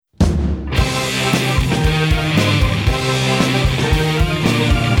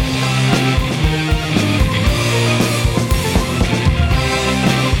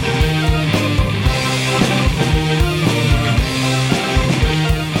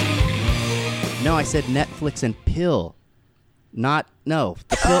No, I said Netflix and pill. The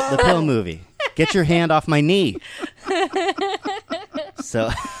pill movie. Get your hand off my knee. So.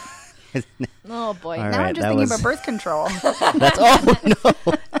 Oh boy! Now I'm just thinking about birth control. That's no.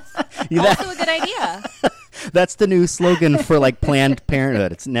 Also a good idea. That's the new slogan for like Planned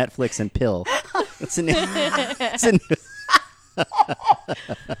Parenthood. It's Netflix and pill. It's a new.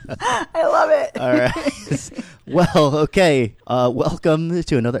 I love it. All right. Well, okay. Welcome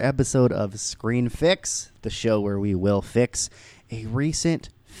to another episode of Screen Fix, the show where we will fix a recent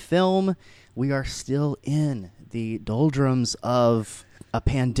film. We are still in the doldrums of a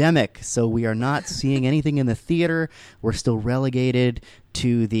pandemic, so we are not seeing anything in the theater. We're still relegated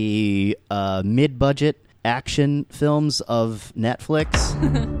to the mid-budget action films of Netflix.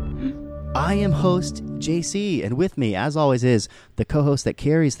 I am host JC, and with me, as always, is the co-host that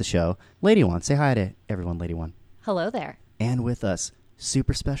carries the show, Lady One. Say hi to everyone, Lady One. Hello there. And with us,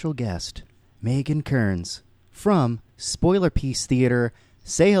 super special guest, Megan Kearns from Spoiler Piece Theater.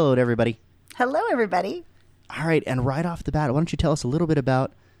 Say hello to everybody. Hello, everybody. All right, and right off the bat, why don't you tell us a little bit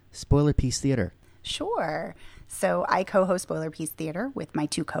about Spoiler Piece Theater? Sure. So I co-host Spoiler Piece Theater with my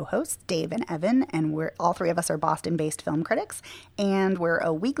two co-hosts, Dave and Evan, and we're all three of us are Boston-based film critics, and we're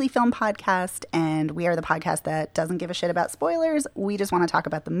a weekly film podcast, and we are the podcast that doesn't give a shit about spoilers. We just want to talk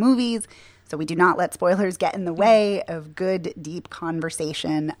about the movies, so we do not let spoilers get in the way of good, deep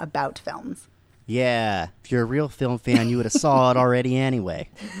conversation about films. Yeah, if you're a real film fan, you would have saw it already anyway.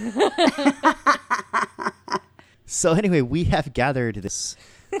 So anyway, we have gathered this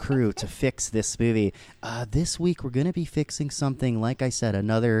crew to fix this movie. This week, we're going to be fixing something, like I said,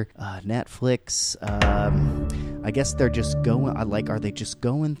 another Netflix. I guess they're just going, are they just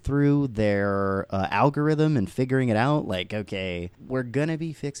going through their algorithm and figuring it out? Like, okay, we're going to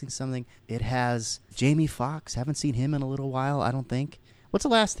be fixing something. It has Jamie Foxx. Haven't seen him in a little while, I don't think. What's the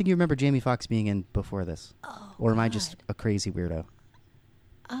last thing you remember Jamie Foxx being in before this? Oh, or am I just a crazy weirdo?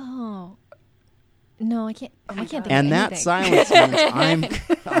 Oh. No, I can't. I can't think of and anything. that silence means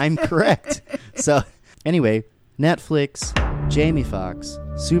I'm correct. So anyway, Netflix, Jamie Foxx,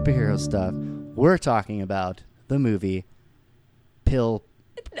 superhero stuff. We're talking about the movie Pill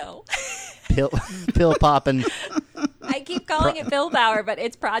Poppin'. I keep calling it Pill Power, but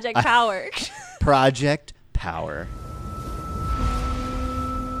it's Project Power. Project Power.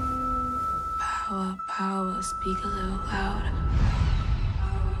 Power, power, speak a little louder.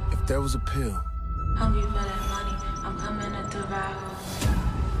 If there was a pill Hungry for that money, I'm coming to devour.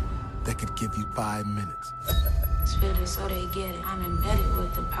 that could give you 5 minutes Spit it so they get it. I'm embedded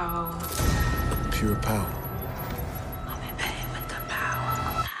with the power. of pure power, I'm embedded with the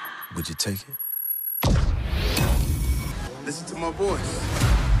power. would you take it? Listen to my voice.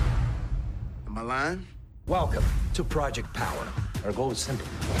 Am I lying? Welcome to Project Power. Our goal is simple.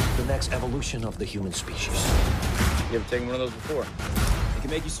 The next evolution of the human species. You ever taken one of those before? It can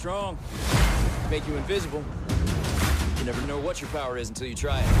make you strong, make you invisible. You never know what your power is until you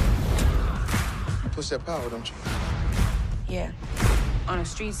try it. You push that power, don't you? Yeah. On the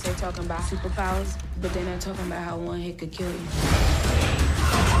streets, they're talking about superpowers, but they're not talking about how one hit could kill you.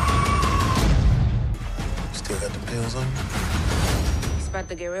 Still got the pills on you? It's about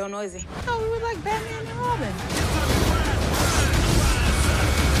to get real noisy. Oh, we were like Batman and Robin.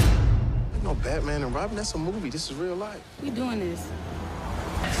 Ain't no Batman and Robin. That's a movie. This is real life. We doing this.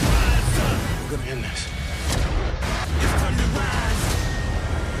 We're gonna end this.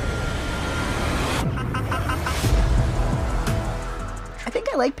 I think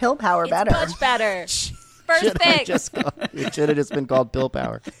I like Pill Power It's better. much better. First thing. It should have just been called Pill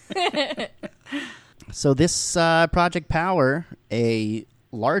Power. So this Project Power, a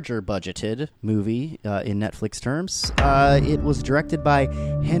larger budgeted movie in Netflix terms, it was directed by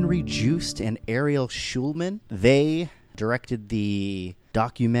Henry Joost and Ariel Schulman. They directed the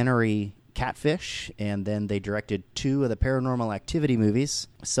documentary Catfish, and then they directed 2 of the Paranormal Activity movies.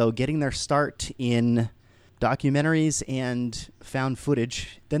 So getting their start in documentaries and found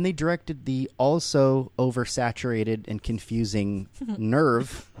footage. Then they directed the also oversaturated and confusing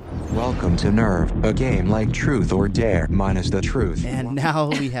Nerve. Welcome to Nerve, a game like Truth or Dare, minus the truth. And now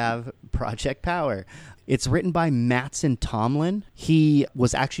we have Project Power. It's written by Mattson Tomlin. He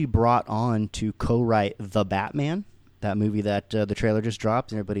was actually brought on to co-write The Batman, that movie that the trailer just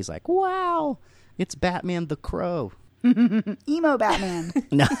dropped, and everybody's like, wow, it's Batman the Crow. Emo Batman.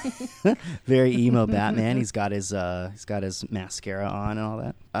 No, very emo Batman. He's got his mascara on and all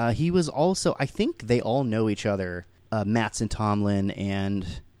that. He was also, I think they all know each other, Mattson Tomlin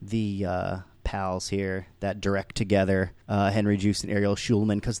and the pals here that direct together, Henry Joost and Ariel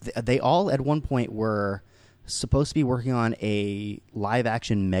Schulman, because they all at one point were supposed to be working on a live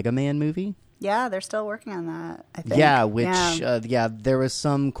action Mega Man movie. Yeah, they're still working on that, I think. Yeah, which there was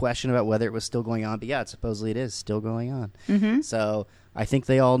some question about whether it was still going on, but yeah, supposedly it is still going on. Mm-hmm. So I think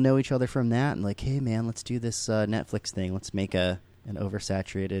they all know each other from that, and like, hey man, let's do this Netflix thing. Let's make an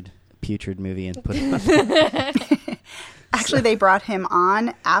oversaturated, putrid movie and put it on. Actually, they brought him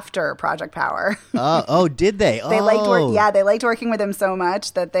on after Project Power. Oh, did they? They liked working with him so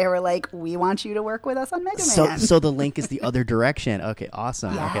much that they were like, "We want you to work with us on Mega Man." So the link is the other direction. Okay,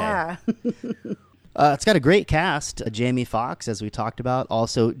 awesome. Yeah. Okay. It's got a great cast. Jamie Foxx, as we talked about.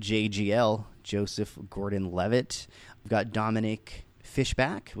 Also, JGL, Joseph Gordon-Levitt. We've got Dominic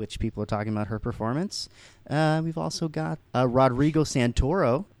Fishback, which people are talking about her performance. We've also got Rodrigo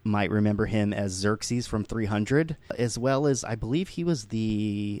Santoro. Might remember him as Xerxes from 300, as well as I believe he was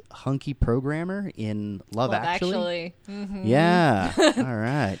the hunky programmer in Love Actually. Mm-hmm. Yeah. All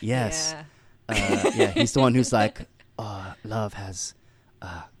right. Yes. Yeah. He's the one who's like, love has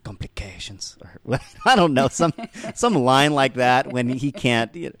complications. Or I don't know, some line like that when he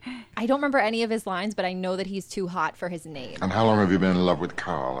can't. I don't remember any of his lines, but I know that he's too hot for his name. And how long have you been in love with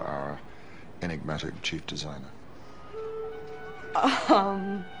Carl, our enigmatic chief designer?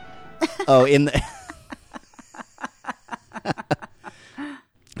 Oh, in the...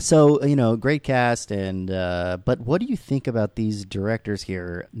 So, great cast, and but what do you think about these directors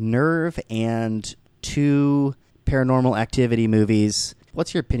here? Nerve and 2 Paranormal Activity movies.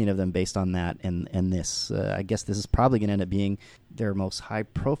 What's your opinion of them based on that and this? I guess this is probably going to end up being their most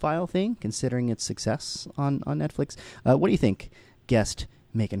high-profile thing, considering its success on Netflix. What do you think, guest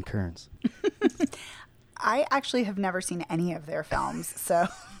Megan Kearns? I actually have never seen any of their films, so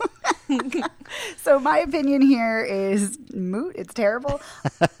so my opinion here is moot. It's terrible.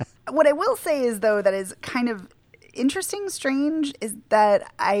 What I will say is, though, that is kind of interesting, strange, is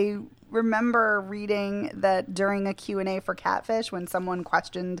that I remember reading that during a Q&A for Catfish, when someone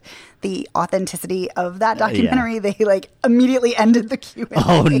questioned the authenticity of that documentary, they immediately ended the Q&A.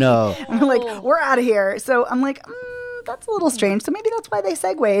 Oh, no. And we're like, we're out of here. So I'm like, that's a little strange. So maybe that's why they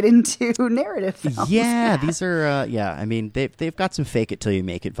segued into narrative films. Yeah, these are, I mean, they've got some fake it till you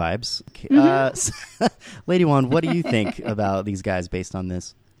make it vibes. Lady One, what do you think about these guys based on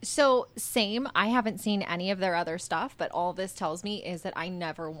this? So, same. I haven't seen any of their other stuff, but all this tells me is that I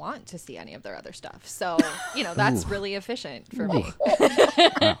never want to see any of their other stuff. So, that's really efficient for me.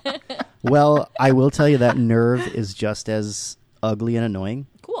 Wow. Well, I will tell you that Nerve is just as ugly and annoying.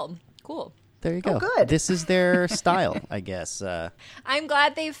 Cool. There you go. Oh, good. This is their style, I guess. I'm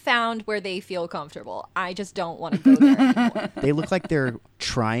glad they've found where they feel comfortable. I just don't want to go there anymore. They look like they're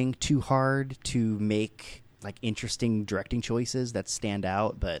trying too hard to make interesting directing choices that stand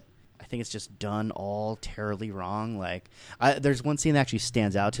out, but I think it's just done all terribly wrong. There's one scene that actually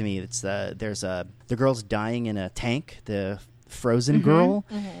stands out to me. It's the girl's dying in a tank, the frozen girl,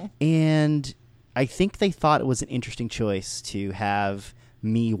 and I think they thought it was an interesting choice to have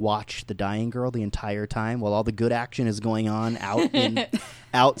me watch the dying girl the entire time while all the good action is going on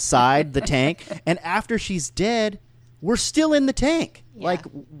outside the tank, and after she's dead, we're still in the tank,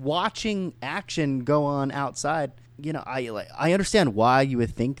 watching action go on outside. I understand why you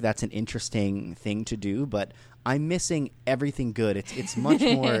would think that's an interesting thing to do, but I'm missing everything good. It's much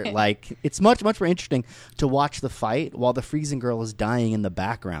more it's much more interesting to watch the fight while the freezing girl is dying in the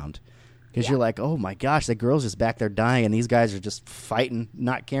background. Because you're like, oh my gosh, that girl's just back there dying, and these guys are just fighting,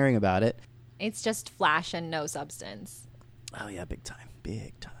 not caring about it. It's just flash and no substance. Oh yeah, big time.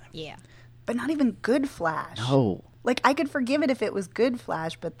 Yeah. But not even good Flash. No. I could forgive it if it was good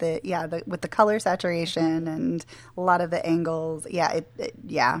Flash, but with the color saturation and a lot of the angles,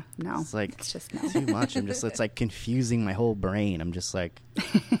 no. It's just no. Too much. It's confusing my whole brain. I'm just like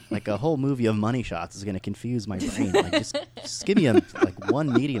a whole movie of money shots is going to confuse my brain. Just give me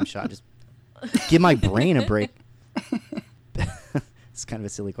one medium shot. Just give my brain a break. It's kind of a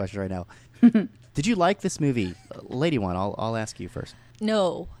silly question right now. Did you like this movie? Lady One, I'll ask you first.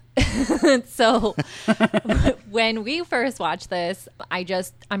 No. So when we first watched this,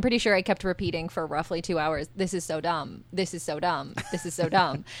 I'm pretty sure I kept repeating for roughly 2 hours, this is so dumb, this is so dumb, this is so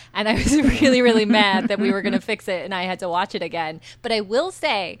dumb. And I was really, really mad that we were going to fix it and I had to watch it again. But I will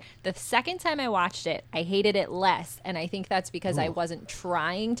say, the second time I watched it, I hated it less. And I think that's because I wasn't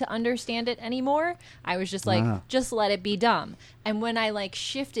trying to understand it anymore. I was just just let it be dumb. And when I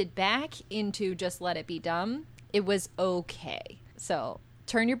shifted back into just let it be dumb, it was okay. So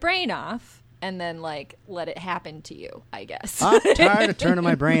turn your brain off and then let it happen to you, I guess. I'm tired of turning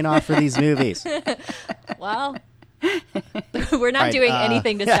my brain off for these movies. Well, we're not doing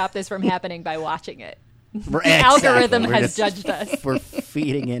anything to stop this from happening by watching it. The algorithm has judged us. We're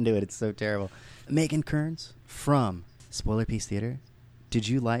feeding into it. It's so terrible. Megan Kearns from Spoiler Piece Theater. Did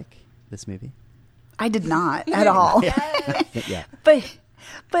you like this movie? I did not at all. Yeah.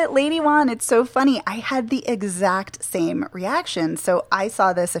 But Lady Wan, it's so funny. I had the exact same reaction. So I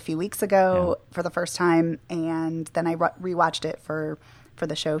saw this a few weeks ago for the first time, and then I rewatched it for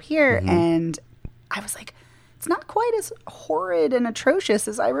the show here, and I was like, it's not quite as horrid and atrocious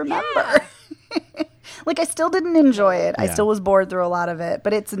as I remember. Like, I still didn't enjoy it. I still was bored through a lot of it,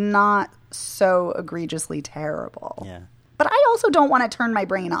 but it's not so egregiously terrible. Yeah. But I also don't want to turn my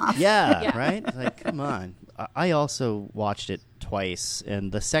brain off. Yeah, right? Like, come on. I also watched it twice,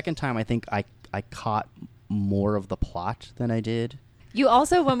 and the second time I think I caught more of the plot than I did. You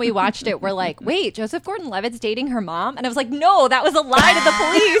also, when we watched it, were like, wait, Joseph Gordon-Levitt's dating her mom? And I was like, no, that was a lie to the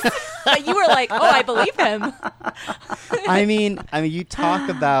police. But you were like, oh, I believe him. I mean, you talk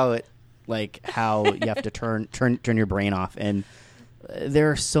about like how you have to turn your brain off, and there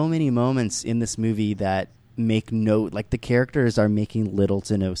are so many moments in this movie that make the characters are making little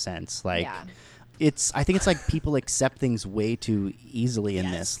to no sense. Like, I think it's like people accept things way too easily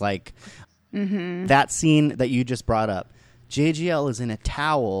in this. Like that scene that you just brought up. JGL is in a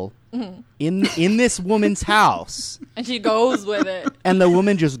towel in this woman's house. And she goes with it. And the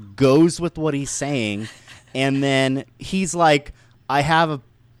woman just goes with what he's saying. And then he's like, I have a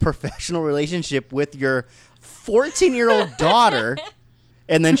professional relationship with your 14-year-old daughter.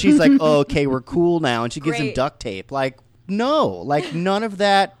 And then she's like, oh, okay, we're cool now. And she gives him duct tape. Like, no. Like, none of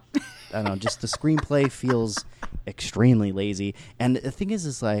that. I don't know. Just the screenplay feels extremely lazy. And the thing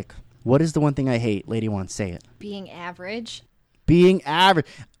is like, what is the one thing I hate? Lady Wan, say it. Being average. Being average.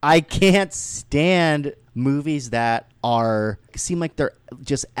 I can't stand movies that seem like they're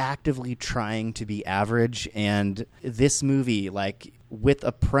just actively trying to be average. And this movie, like, with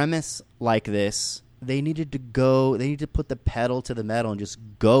a premise like this, they needed to put the pedal to the metal and just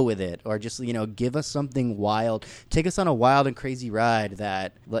go with it, or just, give us something wild, take us on a wild and crazy ride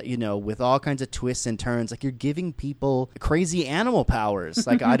that, with all kinds of twists and turns. Like, you're giving people crazy animal powers.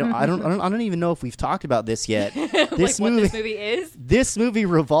 Like, I don't even know if we've talked about this yet. What this movie is? This movie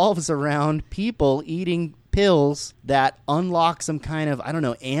revolves around people eating pills that unlock some kind of,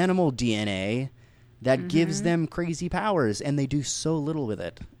 animal DNA that gives them crazy powers, and they do so little with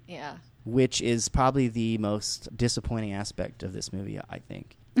it. Yeah. Which is probably the most disappointing aspect of this movie, I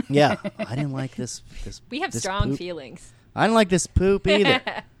think. Yeah, I didn't like this. We have this strong poop. feelings. I didn't like this poop either.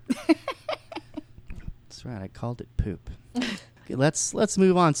 That's right, I called it poop. Okay, let's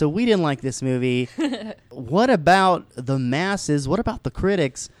move on. So we didn't like this movie. What about the masses? What about the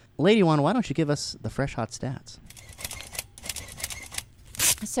critics? Lady Wan, why don't you give us the fresh hot stats?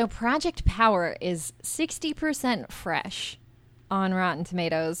 So Project Power is 60% fresh on Rotten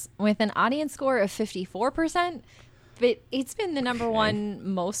Tomatoes with an audience score of 54%, but it's been the number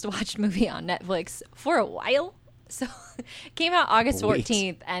one most watched movie on Netflix for a while. So it came out August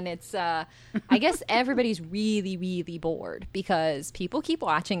 14th, and it's, I guess everybody's really, really bored because people keep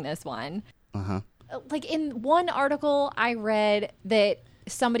watching this one. Like, in one article I read that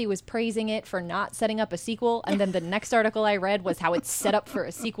somebody was praising it for not setting up a sequel, and then the next article I read was how it's set up for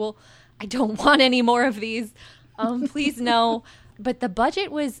a sequel. I don't want any more of these. Please no. But the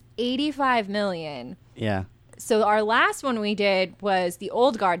budget was $85 million. Yeah. So our last one we did was The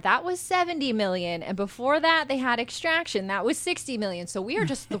Old Guard. That was $70 million. And before that, they had Extraction. That was $60 million. So we are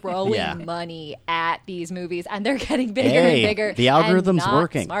just throwing money at these movies, and they're getting bigger and bigger. The algorithm's and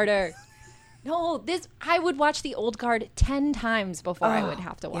working. Smarter. No, I would watch The Old Guard 10 times before I would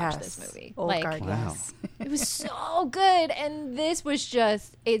have to watch this movie. Old Guard, yes. It was so good. And this was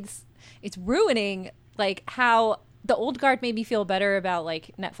just, it's ruining, like, how The Old Guard made me feel better about,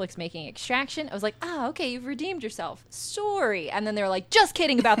 like, Netflix making Extraction. I was like, okay, you've redeemed yourself. Story. And then they're like, just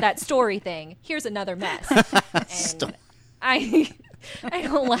kidding about that story thing. Here's another mess. And I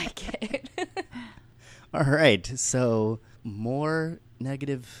don't like it. All right. So more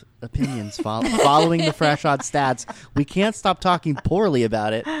negative opinions following the fresh hot stats. We can't stop talking poorly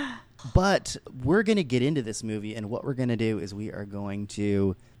about it, but we're going to get into this movie, and what we're going to do is we are going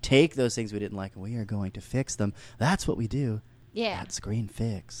to take those things we didn't like and we are going to fix them. That's what we do. Yeah. At Screen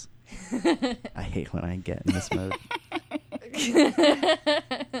Fix. I hate when I get in this mode.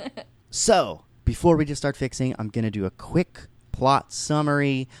 So, before we just start fixing, I'm going to do a quick plot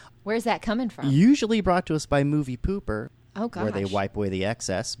summary. Where's that coming from? Usually brought to us by Movie Pooper. Oh, gosh. Where they wipe away the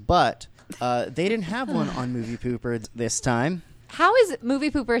excess. But they didn't have one on Movie Pooper this time. How is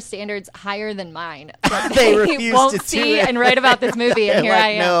Movie Pooper standards higher than mine? They refuse won't to see do it. and write about this movie, and here like, I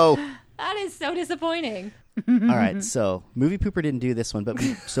am. No. That is so disappointing. All right, so Movie Pooper didn't do this one, but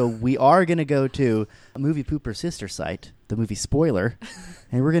we are going to go to a Movie Pooper sister site, the movie Spoiler,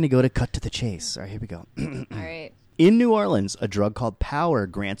 and we're going to go to Cut to the Chase. All right, here we go. All right. In New Orleans, a drug called Power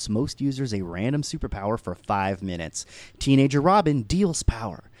grants most users a random superpower for 5 minutes. Teenager Robin deals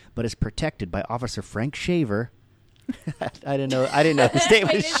power, but is protected by Officer Frank Shaver. I didn't know his name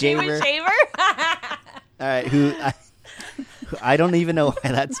was Shaver. All right, who I don't even know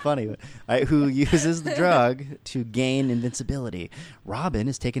why that's funny. All right, who uses the drug to gain invincibility. Robin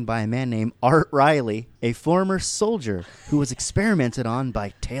is taken by a man named Art Riley, a former soldier who was experimented on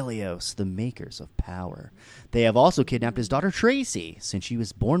by Telios, the makers of Power. They have also kidnapped his daughter Tracy, since she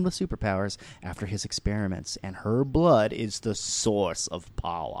was born with superpowers after his experiments, and her blood is the source of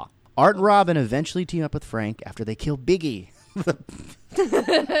power. Art and Robin eventually team up with Frank after they kill Biggie.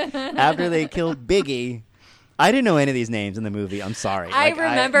 I didn't know any of these names in the movie. I'm sorry. I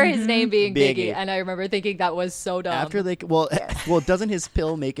remember his name being Biggie, and I remember thinking that was so dumb. After they, well, doesn't his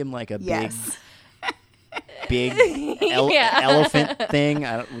pill make him like a big elephant thing?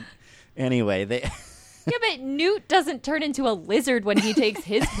 Anyway, they. Yeah, but Newt doesn't turn into a lizard when he takes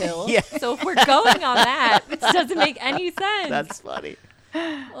his pill. Yeah. So if we're going on that, it doesn't make any sense. That's funny.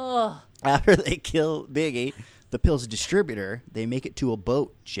 Ugh. After they kill Biggie, the pill's distributor, they make it to a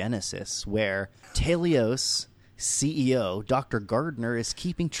boat, Genesis, where Telios CEO Dr. Gardner is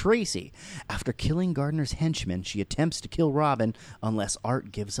keeping Tracy. After killing Gardner's henchman, she attempts to kill Robin unless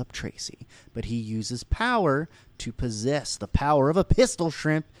Art gives up Tracy. But he uses power to possess the power of a pistol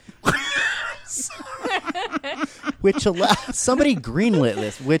shrimp. Which allows somebody greenlit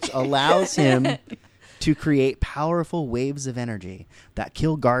this, which allows him to create powerful waves of energy that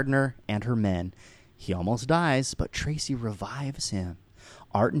kill Gardner and her men. He almost dies, but Tracy revives him.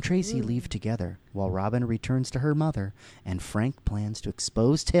 Art and Tracy leave together, while Robin returns to her mother, and Frank plans to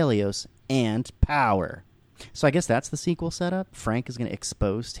expose Telios and Power. So I guess that's the sequel setup? Frank is going to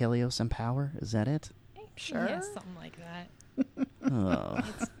expose Telios and Power? Is that it? Sure. Yeah, something like that. Oh.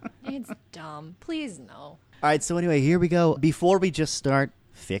 It's dumb. Please, no. All right, so anyway, here we go. Before we just start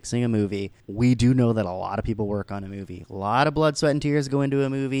fixing a movie, we do know that a lot of people work on a movie. A lot of blood, sweat, and tears go into a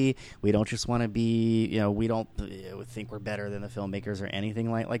movie. We don't just want to be, we don't think we're better than the filmmakers or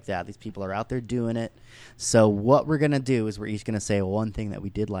anything like that. These people are out there doing it. So what we're going to do is we're each going to say one thing that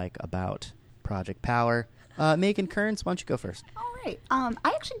we did like about Project Power. Megan Kearns, why don't you go first? All right. I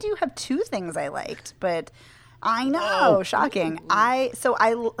actually do have 2 things I liked, but I know, shocking. I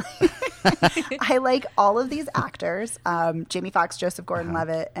like all of these actors, Jamie Foxx, Joseph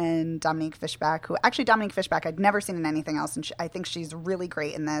Gordon-Levitt, and Dominique Fishback, who actually Dominique Fishback I'd never seen in anything else, and I think she's really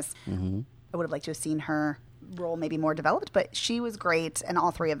great in this. Mm-hmm. I would have liked to have seen her role maybe more developed, but she was great, and all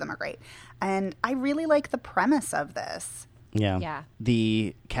 3 of them are great. And I really like the premise of this. Yeah.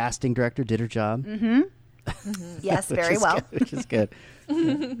 The casting director did her job. Mm-hmm. Mm-hmm. Yes, very well. Which is good.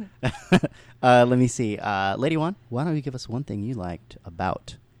 Let me see. Lady One, why don't you give us one thing you liked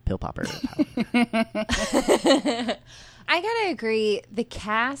about Pill Popper Power? I gotta agree. The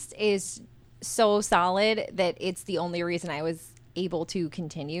cast is so solid that it's the only reason I was able to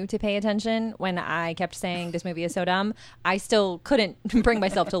continue to pay attention. When I kept saying this movie is so dumb, I still couldn't bring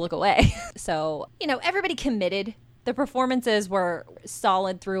myself to look away. So, everybody committed. The performances were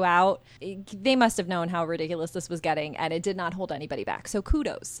solid throughout. They must have known how ridiculous this was getting, and it did not hold anybody back. So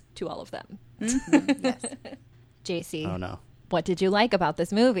kudos to all of them. Mm-hmm. Yes. JC, oh no, what did you like about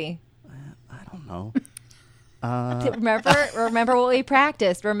this movie? I don't know. Remember what we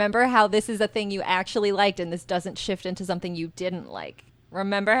practiced. Remember how this is a thing you actually liked, and this doesn't shift into something you didn't like.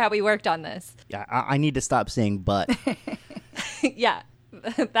 Remember how we worked on this. Yeah, I need to stop saying but. Yeah.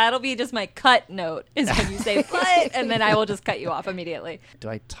 That'll be just my cut note is when you say but, and then I will just cut you off immediately. Do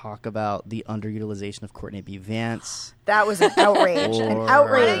I talk about the underutilization of Courtney B. Vance? That was an outrage. An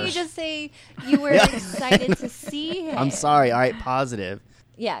outrage. Why don't you just say you were excited to see him? I'm sorry. All right, positive.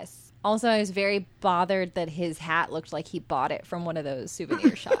 Yes. Also, I was very bothered that his hat looked like he bought it from one of those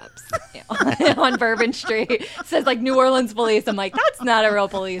souvenir shops on Bourbon Street. It says like New Orleans Police. I'm like, that's not a real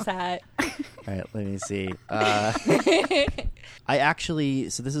police hat. All right, let me see.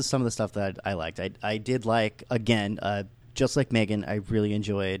 So this is some of the stuff that I liked. I did like, again, just like Megan, I really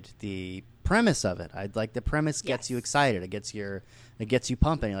enjoyed the premise of it. The premise gets you excited. It gets you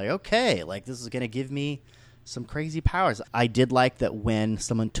pumping. You're like, okay, like this is going to give me some crazy powers. I did like that when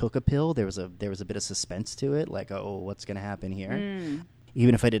someone took a pill, there was a bit of suspense to it. Like, oh, what's going to happen here?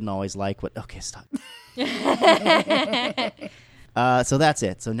 Even if I didn't always like what. Okay, stop. So that's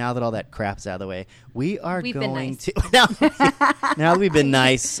it. So now that all that crap's out of the way, we've been nice. Now that we've been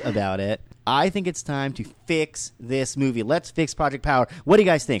nice about it, I think it's time to fix this movie. Let's fix Project Power. What do you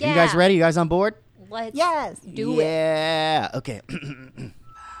guys think? Yeah. You guys ready? You guys on board? Let's do it. Yeah. Okay.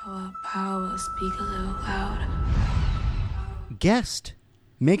 Power, speak a little louder. Guest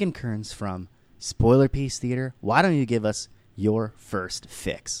Megan Kearns from Spoiler Piece Theater, why don't you give us your first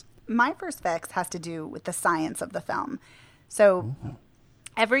fix? My first fix has to do with the science of the film. So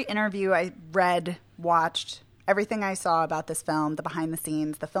every interview I read, watched, everything I saw about this film, the behind the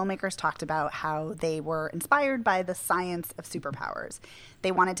scenes, the filmmakers talked about how they were inspired by the science of superpowers.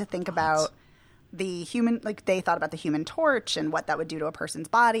 They wanted to think about the human, like they thought about the Human Torch and what that would do to a person's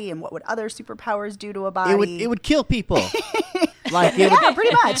body and what would other superpowers do to a body. It would kill people. Like yeah,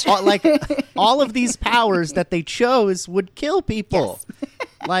 pretty much. All of these powers that they chose would kill people.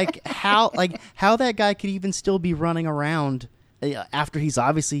 Yes. how that guy could even still be running around after he's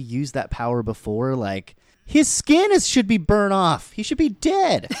obviously used that power before. Like, his skin should be burnt off. He should be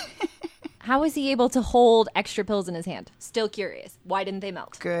dead. How is he able to hold extra pills in his hand? Still curious. Why didn't they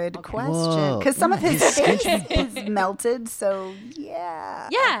melt? Good question. Because some of his face is melted, so yeah.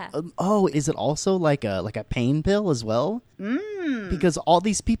 Yeah. Is it also like a pain pill as well? Because all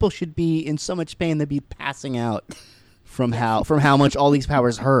these people should be in so much pain they'd be passing out from how much all these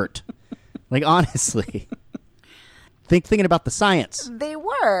powers hurt. Like, honestly. Thinking about the science. They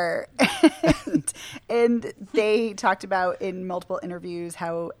were. and they talked about in multiple interviews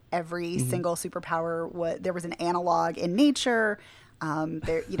how every single superpower there was an analog in nature.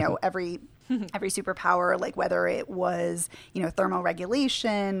 Every superpower, like whether it was,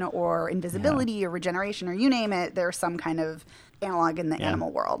 thermoregulation or invisibility or regeneration or you name it, there's some kind of analog in the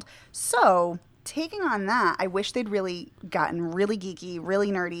animal world. So taking on that, I wish they'd really gotten really geeky,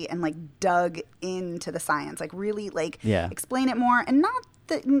 really nerdy, and like dug into the science, like really explain it more. And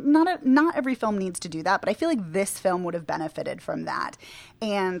not every film needs to do that, but I feel like this film would have benefited from that.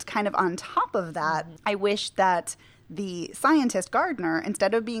 And kind of on top of that, I wish that the scientist Gardner,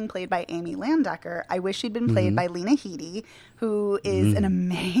 instead of being played by Amy Landecker, I wish she'd been played by Lena Headey, who is an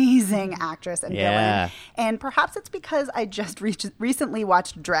amazing actress and villain. And perhaps it's because I just recently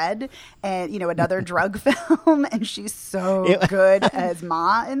watched Dredd, and another drug film, and she's so good as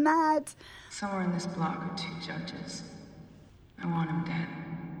Ma in that. Somewhere in this block are two judges. I want them dead.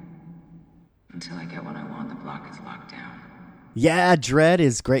 Until I get what I want, the block is locked down. Yeah, Dredd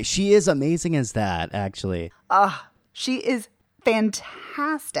is great. She is amazing as that, actually. She is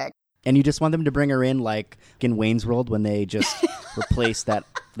fantastic. And you just want them to bring her in like in Wayne's World when they just replaced that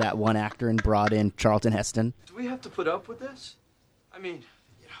one actor and brought in Charlton Heston. Do we have to put up with this? I mean,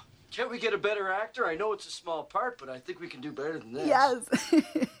 can't we get a better actor? I know it's a small part, but I think we can do better than this. Yes.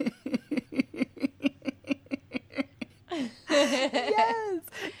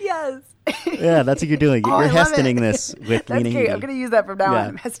 Yes. Yeah, that's what you're doing. You're Hestoning this with Lena Headey. That's great. I'm going to use that from now on.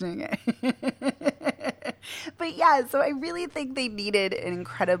 I'm Hestoning it. But yeah, so I really think they needed an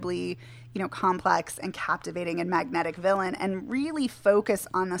incredibly, complex and captivating and magnetic villain, and really focus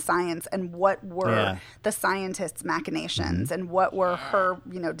on the science and what were the scientists' machinations and what were her,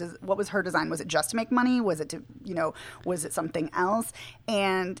 what was her design? Was it just to make money? Was it to, was it something else?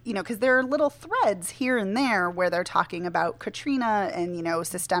 And, because there are little threads here and there where they're talking about Katrina and,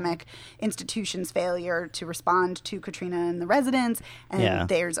 systemic institutions' failure to respond to Katrina and the residents. And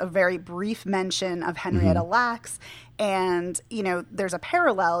there's a very brief mention of Henrietta Lacks. And, there's a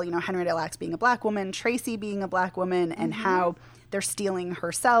parallel, Henrietta Lacks being a black woman, Tracy being a black woman, and how they're stealing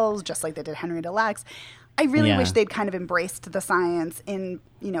her cells, just like they did Henrietta Lacks. I really wish they'd kind of embraced the science in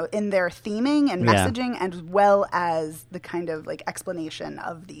their theming and messaging, as well as the kind of like explanation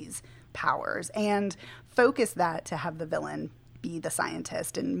of these powers, and focus that to have the villain be the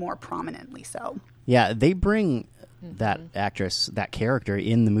scientist, and more prominently so. Yeah, they bring that actress, that character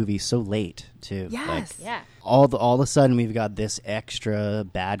in the movie so late too. Yes. All of a sudden we've got this extra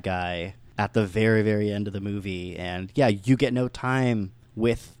bad guy at the very, very end of the movie, and you get no time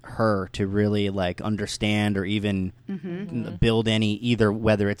with her to really like understand or even build either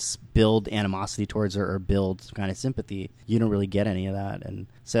whether it's build animosity towards her or build some kind of sympathy. You don't really get any of that. And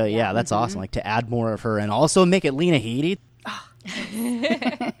so that's awesome. Like, to add more of her and also make it Lena Headey.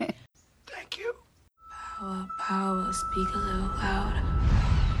 Thank you. Power, speak a little louder.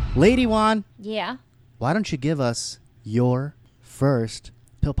 Lady Wan. Yeah. Why don't you give us your first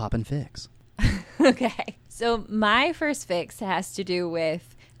pill poppin' fix? Okay. So my first fix has to do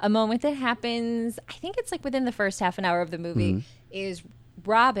with a moment that happens, I think it's like within the first half an hour of the movie, is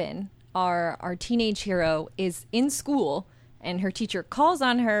Robin, our teenage hero, is in school, and her teacher calls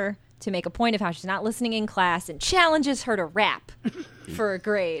on her to make a point of how she's not listening in class and challenges her to rap for a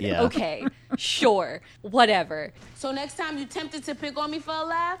grade. Yeah. Okay, sure, whatever. So next time you tempted to pick on me for a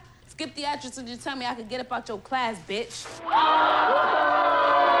laugh, skip the actress and just tell me I could get up out your class, bitch.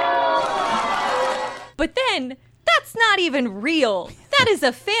 But then, that's not even real. That is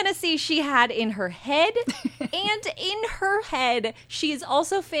a fantasy she had in her head And in her head, she is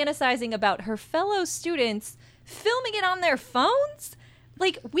also fantasizing about her fellow students filming it on their phones.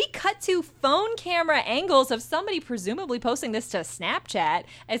 Like, we cut to phone camera angles of somebody presumably posting this to Snapchat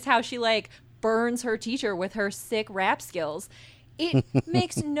as how she, like, burns her teacher with her sick rap skills. It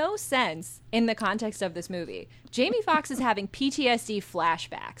makes no sense in the context of this movie. Jamie Foxx is having PTSD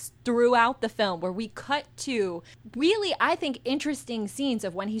flashbacks throughout the film where we cut to really, I think, interesting scenes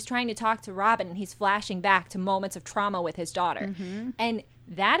of when he's trying to talk to Robin and he's flashing back to moments of trauma with his daughter. And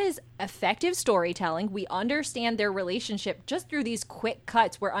that is effective storytelling. We understand their relationship just through these quick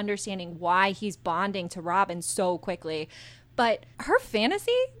cuts. We're understanding why he's bonding to Robin so quickly. But her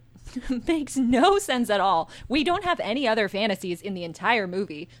fantasy makes no sense at all. We don't have any other fantasies in the entire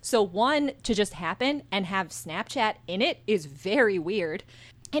movie. So one to just happen and have Snapchat in it is very weird.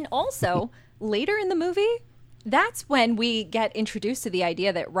 And also, later in the movie, that's when we get introduced to the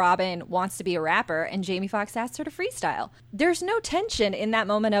idea that Robin wants to be a rapper and Jamie Foxx asks her to freestyle. There's no tension in that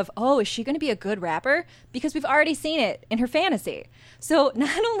moment of, oh, is she going to be a good rapper? Because we've already seen it in her fantasy. So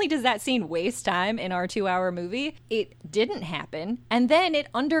not only does that scene waste time in our 2-hour movie, it didn't happen. And then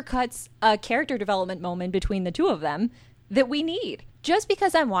it undercuts a character development moment between the two of them that we need. Just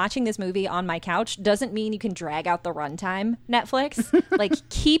because I'm watching this movie on my couch doesn't mean you can drag out the runtime, Netflix. Like,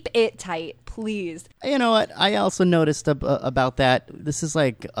 keep it tight, please. You know what? I also noticed about that. This is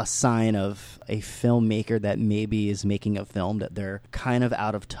like a sign of a filmmaker that maybe is making a film that they're kind of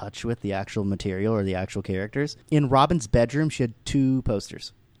out of touch with the actual material or the actual characters. In Robin's bedroom, she had 2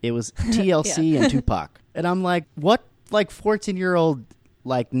 posters. It was TLC and Tupac. And I'm like, what, like, 14-year-old...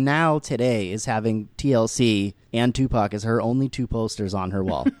 like now today is having TLC and Tupac as her only 2 posters on her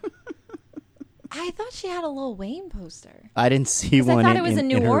wall. I thought she had a Lil Wayne poster. I didn't see one. I thought it was a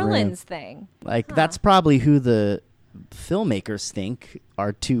New in her Orleans room. thing. Like, that's probably who the filmmakers think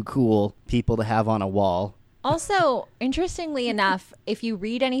are 2 cool people to have on a wall. Also, interestingly enough, if you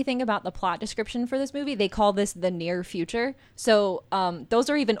read anything about the plot description for this movie, they call this the near future. So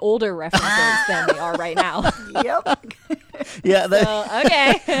those are even older references than they are right now. Yep. Yeah,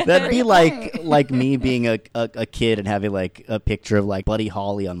 okay. That'd be like me being a kid and having like a picture of like Buddy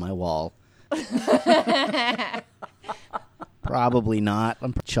Holly on my wall. Probably not.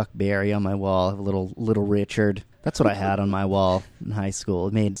 I'm Chuck Berry on my wall. I have a little Richard. That's what I had on my wall in high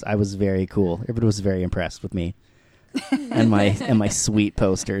school. I was very cool. Everybody was very impressed with me and my sweet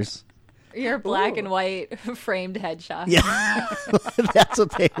posters. Your black and white framed headshots. Yeah, that's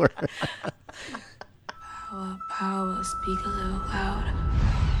what they were. Power, speak a little louder.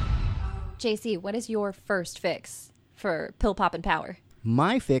 JC, what is your first fix for Pill Poppin' Power?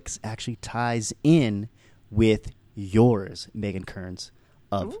 My fix actually ties in with yours, Megan Kearns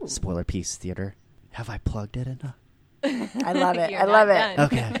of Spoiler Piece Theater. Have I plugged it enough? I love it. I love it.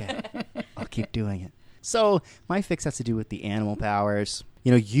 Okay. I'll keep doing it. So my fix has to do with the animal powers.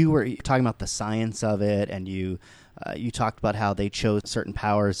 You know, you were talking about the science of it, and you talked about how they chose certain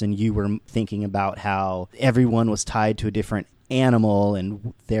powers, and you were thinking about how everyone was tied to a different animal,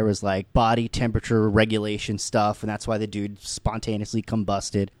 and there was like body temperature regulation stuff, and that's why the dude spontaneously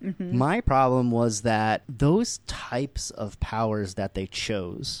combusted. My problem was that those types of powers that they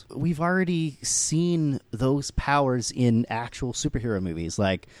chose, we've already seen those powers in actual superhero movies,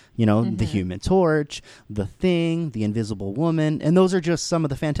 like, you know, the Human Torch, the Thing, the Invisible Woman, and those are just some of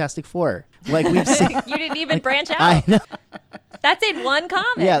the Fantastic Four. Like, we've seen. You didn't even branch out. I know. That's in one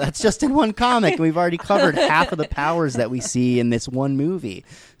comic. Yeah, that's just in one comic. We've already covered half of the powers that we see in this one movie.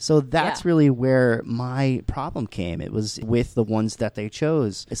 So that's really where my problem came. It was with the ones that they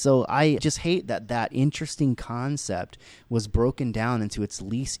chose. So I just hate that interesting concept was broken down into its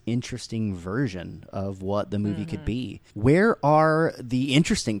least interesting version of what the movie could be. Where are the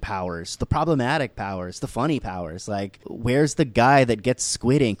interesting powers, the problematic powers, the funny powers? Like, where's the guy that gets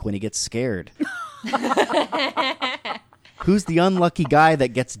squid ink when he gets scared? Who's the unlucky guy that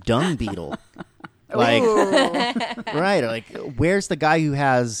gets dung beetle? Like, right? Or like, where's the guy who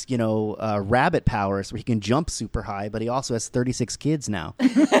has, you know, rabbit powers where he can jump super high, but he also has 36 kids now?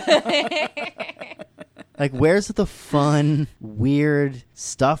 Like, where's the fun, weird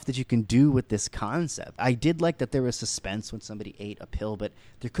stuff that you can do with this concept? I did like that there was suspense when somebody ate a pill, but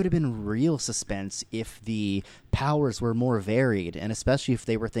there could have been real suspense if the powers were more varied, and especially if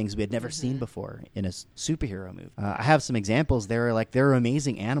they were things we had never seen before in a superhero movie. I have some examples. There are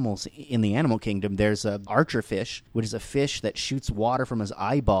amazing animals in the animal kingdom. There's a archer fish, which is a fish that shoots water from his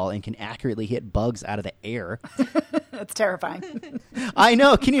eyeball and can accurately hit bugs out of the air. That's terrifying. I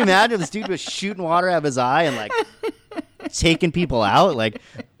know. Can you imagine this dude was shooting water out of his eye and like taking people out? Like,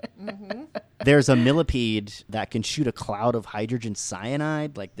 There's a millipede that can shoot a cloud of hydrogen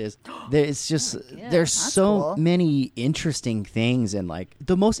cyanide. Like there's just there's so cool. many interesting things, and like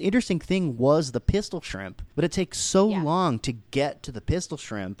the most interesting thing was the pistol shrimp, but it takes so long to get to the pistol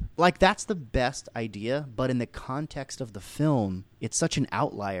shrimp. Like that's the best idea, but in the context of the film, it's such an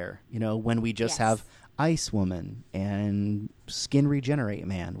outlier. You know, when we just have Ice Woman and Skin Regenerate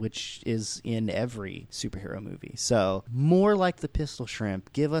Man, which is in every superhero movie. So more like the pistol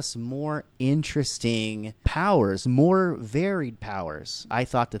shrimp. Give us more interesting powers, more varied powers. I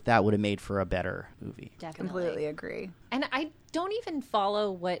thought that would have made for a better movie. Definitely. Completely agree. And I don't even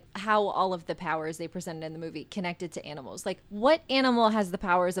follow how all of the powers they presented in the movie connected to animals. Like, what animal has the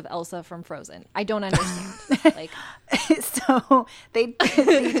powers of Elsa from Frozen? I don't understand. Like, so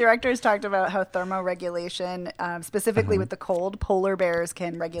the directors talked about how thermoregulation, specifically with the cold, polar bears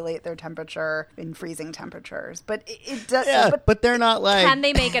can regulate their temperature in freezing temperatures. But it does. Yeah, but they're not like. Can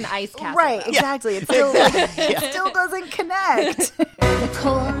they make an ice castle? Right, though? exactly. It still it still doesn't connect. The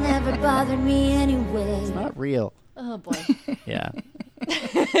cold never bothered me anyway. It's not real. Oh boy. Yeah.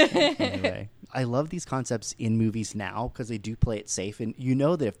 Anyway, I love these concepts in movies now because they do play it safe. And you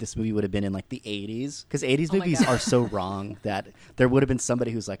know that if this movie would have been in like the 80s, because 80s movies are so wrong that there would have been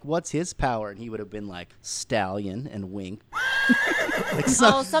somebody who's like, what's his power? And he would have been like, stallion and wink. Like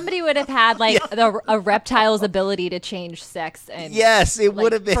somebody would have had like a reptile's ability to change sex. And yes, it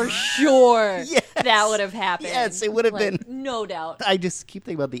would have been. For sure. Yes. That would have happened. Yes, it would have been. No doubt. I just keep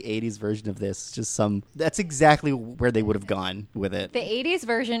thinking about the 80s version of this. That's exactly where they would have gone with it. The 80s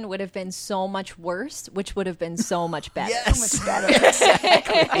version would have been so much worse, which would have been so much better. Yes. So much better.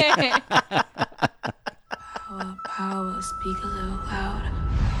 Exactly. Power, speak a little louder.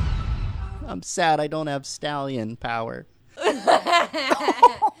 I'm sad I don't have stallion power.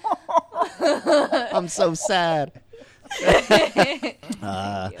 I'm so sad.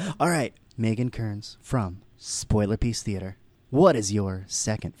 All right, Megan Kearns from Spoiler Piece Theater. What is your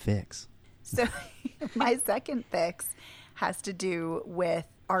second fix? So my second fix has to do with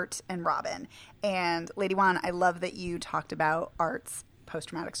Art and Robin. And Lady Wan, I love that you talked about Art's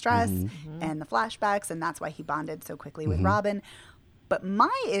post-traumatic stress and the flashbacks, and that's why he bonded so quickly with Robin. But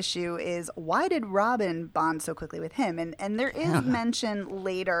my issue is, why did Robin bond so quickly with him? And there is mention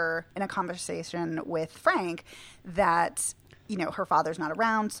later in a conversation with Frank that, you know, her father's not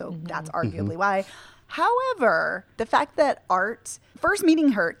around, so that's arguably why. However, the fact that Art, first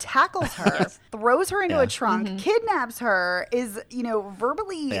meeting her, tackles her, throws her into a trunk, kidnaps her, is, you know,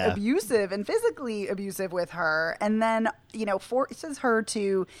 verbally abusive and physically abusive with her, and then, you know, forces her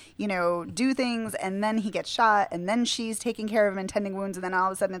to, you know, do things, and then he gets shot, and then she's taking care of him and tending wounds, and then all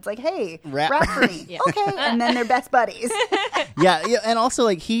of a sudden it's like, hey, rap for me. Okay, and then they're best buddies. yeah, and also,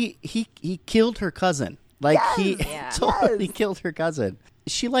 like, he killed her cousin. Like, he totally killed her cousin.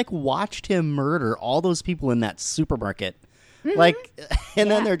 She, like, watched him murder all those people in that supermarket. Like,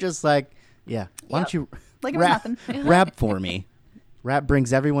 and then they're just like, why don't you like nothing. rap for me? Rap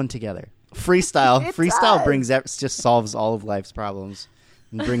brings everyone together. Freestyle. Freestyle just solves all of life's problems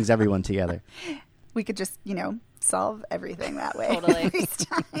and brings everyone together. We could just, you know, solve everything that way. Totally.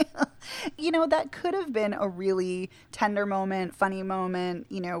 Freestyle. You know, that could have been a really tender moment, funny moment,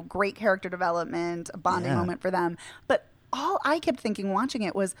 you know, great character development, a bonding moment for them. But all I kept thinking watching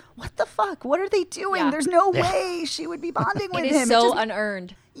it was, what the fuck? What are they doing? There's no way she would be bonding with him. It is so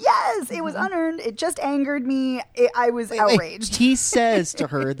unearned. Yes, it was unearned. It just angered me. I was outraged. He says to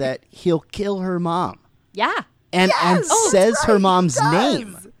her that he'll kill her mom. Yeah. And says her mom's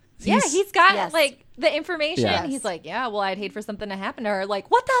name. He's got like the information. Yeah. He's like, well, I'd hate for something to happen to her.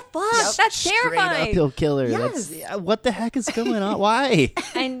 Like, what the fuck? That's terrifying. Straight up, he'll kill her. Yes. What the heck is going on? Why?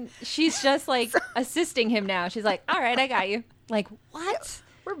 And she's just like assisting him now. She's like, all right, I got you. Like, what?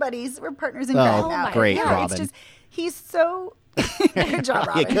 We're buddies. We're partners in crime now. Great, Robin. It's just, he's so... Good job,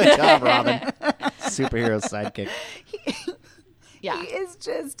 Robin. Good job, Robin. Superhero sidekick. He is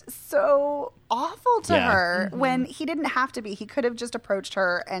just so awful to her when he didn't have to be. He could have just approached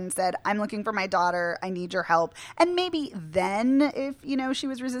her and said, I'm looking for my daughter. I need your help. And maybe then, if, you know, she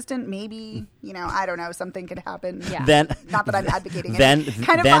was resistant, maybe, you know, I don't know, something could happen. Yeah. Then, not that I'm advocating then, any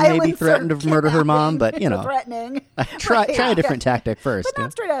kind of then violence maybe threatened to murder her mom, but, you know. Threatening. Try a different tactic first. But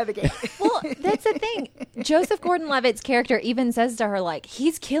not straight out of the gate. Well, that's the thing. Joseph Gordon-Levitt's character even says to her, like,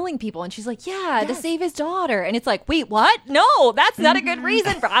 he's killing people. And she's like, to save his daughter. And it's like, wait, what? No, that's not a good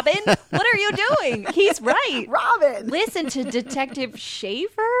reason, Robin. What are you doing? He's right. Robin. Listen to Detective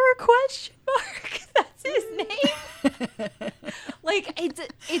Schaefer, ? That's his name. Like,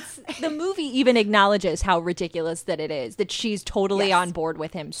 it's the movie even acknowledges how ridiculous that it is, that she's totally on board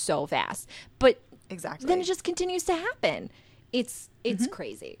with him so fast. But exactly. then it just continues to happen. It's It's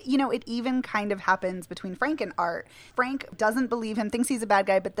crazy. You know, it even kind of happens between Frank and Art. Frank doesn't believe him, thinks he's a bad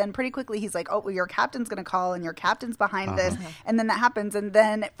guy, but then pretty quickly he's like, oh, well, your captain's going to call and your captain's behind this. And then that happens. And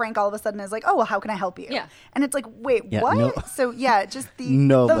then Frank all of a sudden is like, oh, well, how can I help you? Yeah. And it's like, wait, Yeah, what? no- So yeah, just the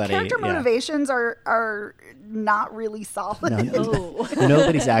character motivations are not really solid.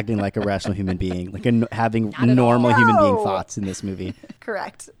 Nobody's acting like a rational human being, like having normal human being thoughts in this movie.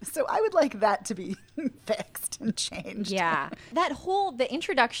 Correct. So I would like that to be fixed and changed. Yeah. The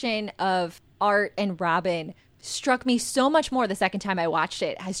introduction of Art and Robin struck me so much more the second time I watched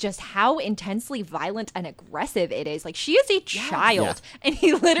it as just how intensely violent and aggressive it is. Like, she is a child, and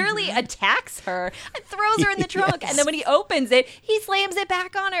he literally attacks her and throws her in the trunk. And then when he opens it, he slams it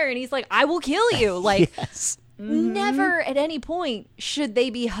back on her, and he's like, I will kill you. Like, never at any point should they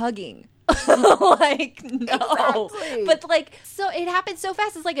be hugging. Like, no. Exactly. But like, so it happens so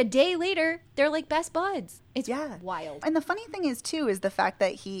fast. It's like a day later, they're like best buds. It's wild. And the funny thing is too, is the fact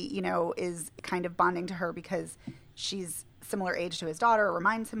that he, you know, is kind of bonding to her because she's similar age to his daughter, or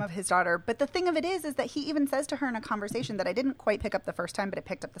reminds him of his daughter. But the thing of it is that he even says to her in a conversation that I didn't quite pick up the first time, but it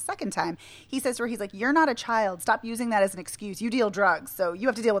picked up the second time. He says to her, he's like, you're not a child. Stop using that as an excuse. You deal drugs, so you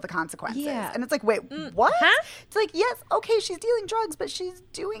have to deal with the consequences. Yeah. And it's like, wait, what? Huh? It's like, yes, okay, she's dealing drugs, but she's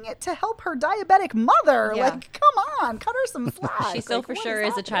doing it to help her diabetic mother. Yeah. Like, come on, cut her some slack. She still Like, for what sure is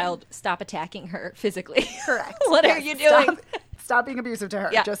is a happening? child. Stop attacking her physically. Correct. What Yes, are you doing? Stop being abusive to her.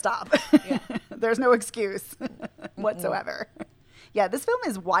 Yeah. Just stop. There's no excuse whatsoever. Yeah, this film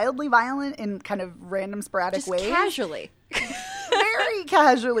is wildly violent in kind of random, sporadic Just ways. casually. Very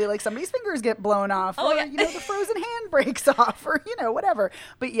casually. Like somebody's fingers get blown off, or, you know, the frozen hand breaks off, or, you know, whatever.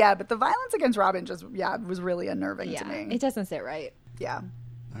 But the violence against Robin just, was really unnerving to me. It doesn't sit right. Yeah.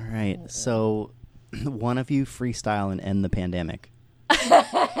 All right. So one of you freestyle and end the pandemic.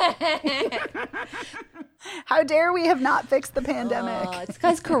 How dare we have not fixed the pandemic? It's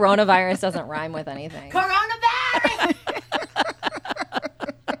because coronavirus doesn't rhyme with anything. Coronavirus!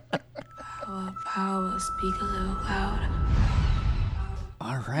 Power, speak a little louder.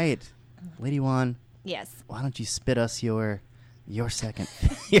 All right. Lady Juan. Yes. Why don't you spit us your second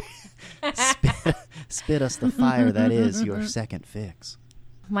spit us the fire that is your second fix.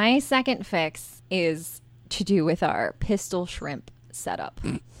 My second fix is to do with our pistol shrimp setup.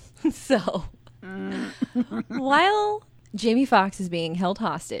 So, while Jamie Foxx is being held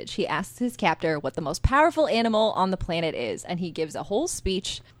hostage, he asks his captor what the most powerful animal on the planet is, and he gives a whole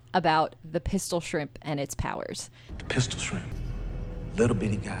speech about the pistol shrimp and its powers. The pistol shrimp. Little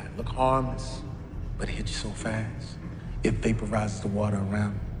bitty guy. Look harmless, but it hits you so fast. It vaporizes the water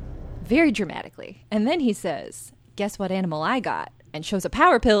around. Very dramatically. And then he says, guess what animal I got? And shows a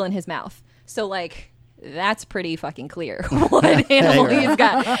power pill in his mouth. So, like, that's pretty fucking clear what animal he's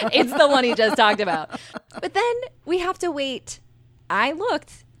got. It's the one he just talked about. But then we have to wait, I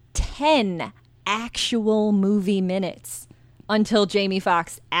looked, 10 actual movie minutes until Jamie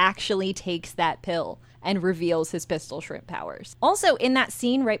Foxx actually takes that pill and reveals his pistol shrimp powers. Also, in that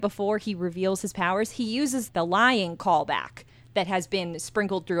scene right before he reveals his powers, he uses the lying callback that has been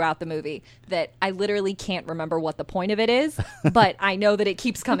sprinkled throughout the movie that I literally can't remember what the point of it is, but I know that it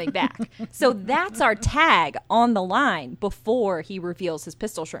keeps coming back. So that's our tag on the line before he reveals his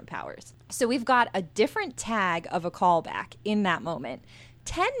pistol shrimp powers. So we've got a different tag of a callback in that moment.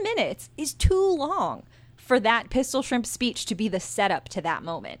 10 minutes is too long for that pistol shrimp speech to be the setup to that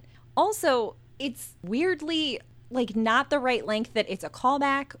moment. Also, it's weirdly like not the right length that it's a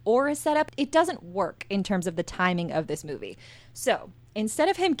callback or a setup. It doesn't work in terms of the timing of this movie. So instead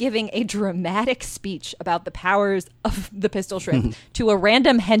of him giving a dramatic speech about the powers of the pistol shrimp to a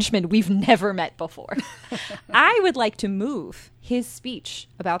random henchman we've never met before, I would like to move his speech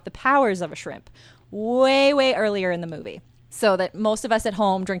about the powers of a shrimp way, way earlier in the movie, so that most of us at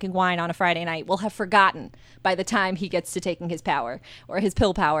home drinking wine on a Friday night will have forgotten by the time he gets to taking his power or his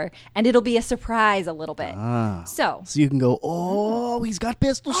pill power, and it'll be a surprise a little bit. So you can go, oh, he's got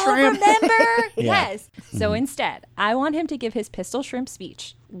pistol oh, shrimp. remember? Yeah. Yes. So instead, I want him to give his pistol shrimp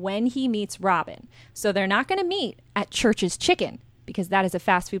speech when he meets Robin. So they're not going to meet at Church's Chicken, because that is a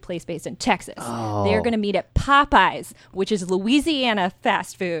fast food place based in Texas. Oh. They're going to meet at Popeyes, which is Louisiana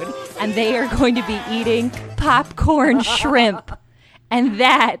fast food, and they are going to be eating popcorn shrimp. And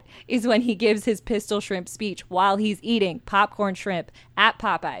that is when he gives his pistol shrimp speech, while he's eating popcorn shrimp at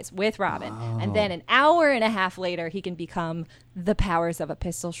Popeyes with Robin. Oh. And then an hour and a half later, he can become the powers of a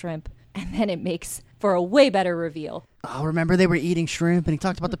pistol shrimp. And then it makes for a way better reveal. Oh, remember they were eating shrimp and he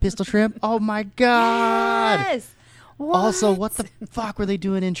talked about the pistol shrimp? Oh my God. Yes. Also, what the fuck were they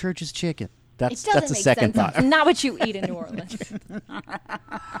doing in Church's Chicken? That's a make second sense. thought. It's not what you eat in New Orleans.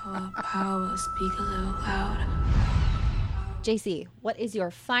 Power, speak a little louder. JC, what is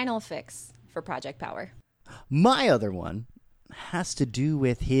your final fix for Project Power? My other one has to do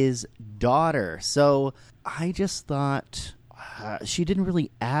with his daughter. So I just thought she didn't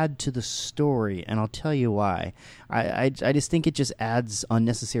really add to the story, and I'll tell you why. I just think it just adds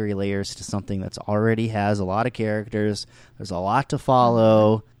unnecessary layers to something that's already has a lot of characters. There's a lot to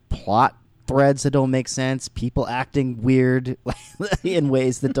follow, plot threads that don't make sense, people acting weird in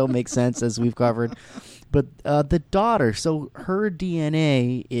ways that don't make sense, as we've covered. But the daughter, so her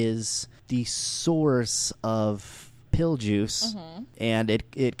DNA is the source of pill juice, and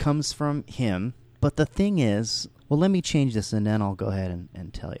it comes from him. But the thing is, well, let me change this, and then I'll go ahead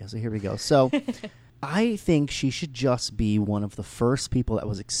and tell you. So here we go. So I think she should just be one of the first people that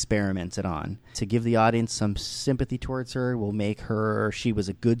was experimented on to give the audience some sympathy towards her. We'll make her, she was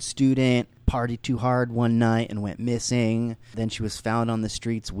a good student, partied too hard one night and went missing. Then she was found on the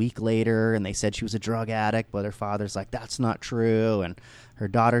streets a week later, and they said she was a drug addict, but her father's like, that's not true. And her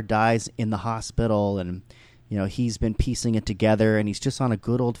daughter dies in the hospital, and he's been piecing it together, and he's just on a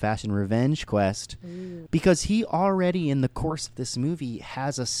good old-fashioned revenge quest. Because he already, in the course of this movie,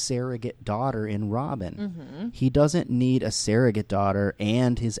 has a surrogate daughter in Robin. He doesn't need a surrogate daughter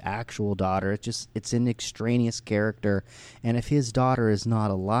and his actual daughter. It's an extraneous character, and if his daughter is not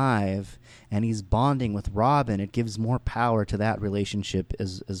alive and he's bonding with Robin, it gives more power to that relationship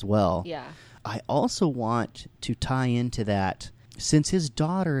as well. Yeah. I also want to tie into that. Since his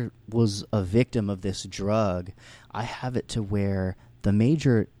daughter was a victim of this drug, I have it to where the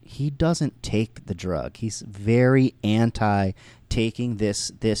Major, he doesn't take the drug. He's very anti taking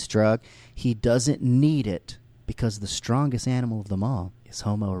this drug. He doesn't need it because the strongest animal of them all is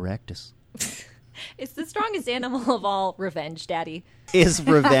Homo erectus. It's the strongest animal of all, Revenge Daddy. Is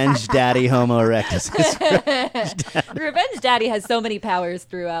Revenge Daddy Homo erectus? Revenge Daddy has so many powers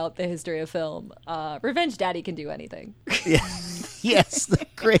throughout the history of film. Revenge Daddy can do anything. Yeah. Yes, the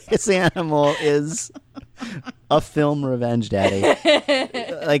greatest animal is a film Revenge Daddy.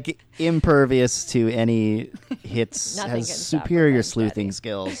 Like, impervious to any hits, Nothing has can stop superior Revenge sleuthing Daddy.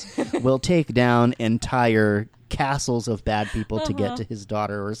 skills, will take down entire castles of bad people to get to his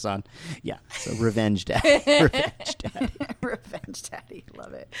daughter or son. Yeah, so Revenge Daddy. Revenge Daddy. Revenge Daddy.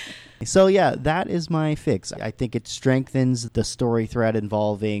 Love it. So yeah, that is my fix. I think it strengthens the story thread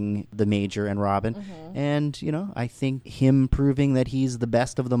involving the Major and Robin. And, I think him proving that he's the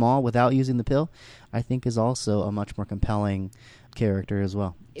best of them all without using the pill, I think is also a much more compelling character as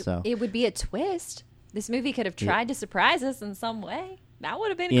well. It would be a twist. This movie could have tried to surprise us in some way. That would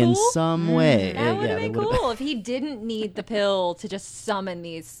have been in cool. some way. That would have been cool if he didn't need the pill to just summon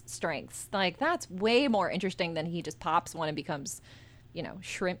these strengths. Like, that's way more interesting than he just pops one and becomes,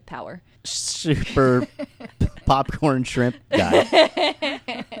 shrimp power. Super popcorn shrimp guy.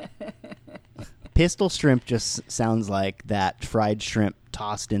 Pistol shrimp just sounds like that fried shrimp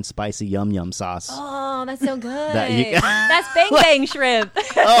tossed in spicy yum yum sauce. Oh, that's so good. That's Bang Bang shrimp.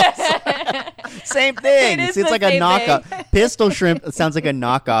 Same thing. It's It's the like a same knockoff. thing. Pistol shrimp sounds like a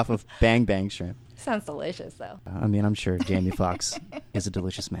knockoff of Bang Bang shrimp. Sounds delicious, though. I mean, I'm sure Jamie Foxx is a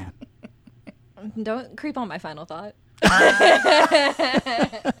delicious man. Don't creep on my final thought.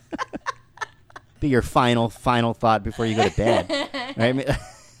 Be your final thought before you go to bed. Right? I mean,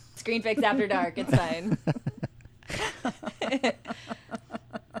 Screen Fix After Dark. It's fine.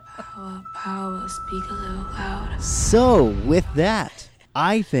 Power, speak a little louder. so, with that,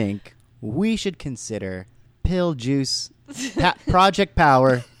 I think we should consider Pill Juice, Project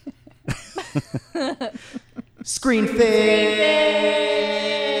Power, Screen Fixed.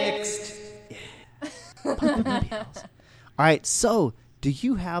 Yeah. All right, so do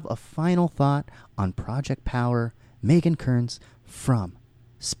you have a final thought on Project Power, Megan Kearns from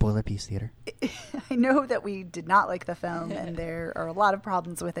Spoiler Piece Theater? I know that we did not like the film, and there are a lot of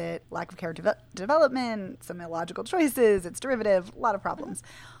problems with it. Lack of character development, some illogical choices, it's derivative, a lot of problems.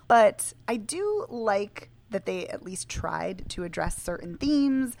 But I do like that they at least tried to address certain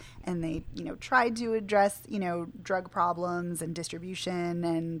themes, and they, tried to address, drug problems and distribution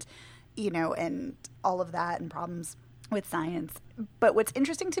and, and all of that and problems with science. But what's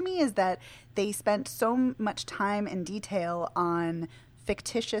interesting to me is that they spent so much time and detail on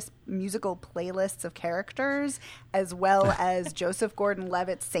fictitious musical playlists of characters, as well as Joseph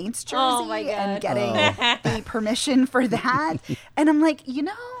Gordon-Levitt's Saints jersey, Oh my God. and getting the permission for that. And I'm like,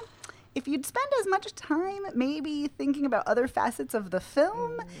 if you'd spend as much time maybe thinking about other facets of the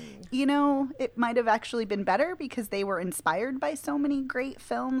film, it might have actually been better, because they were inspired by so many great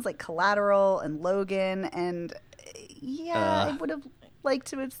films like Collateral and Logan, and it would have like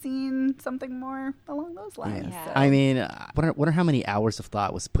to have seen something more along those lines. Yeah. So. I mean, wonder how many hours of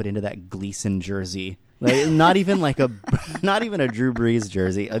thought was put into that Gleason jersey. Like, not even a Drew Brees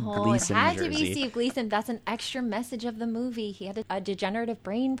jersey, a Gleason it had jersey. to be Steve Gleason. That's an extra message of the movie. He had a degenerative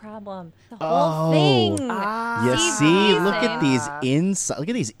brain problem. The whole thing. You Steve see, Gleason. look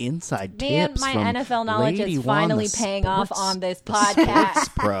at these inside Man, tips. my from NFL knowledge Lady is Juan, finally the paying off sports- on this the podcast. sports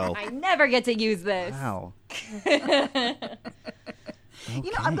pro. I never get to use this. Wow. You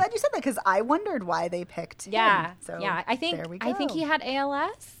know, I'm glad you said that because I wondered why they picked him. Yeah, So yeah. I think he had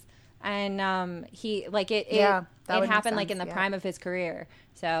ALS, and he it happened like in the prime of his career.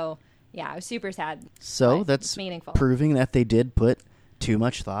 So yeah, I was super sad. So but that's it's meaningful. proving that they did put too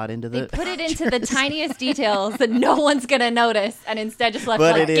much thought into They the. put it into the tiniest details that no one's gonna notice, and instead just left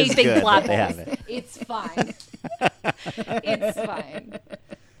But like it is gaping good plot that they holes. have it. It's fine. It's fine.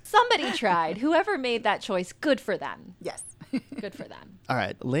 Somebody tried. Whoever made that choice, good for them. Yes. Good for them. All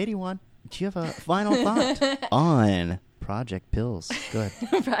right, Lady One, do you have a final thought on Project Pills? Go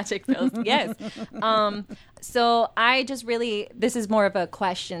ahead. Project Pills, yes. So I just really, this is more of a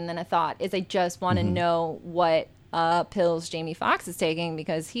question than a thought, is I just want to know what pills Jamie Foxx is taking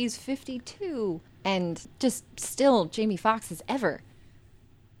because he's 52 and just still Jamie Foxx as ever.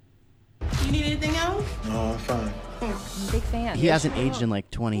 You need anything else? No, I'm fine. I'm a big fan. He hasn't aged in like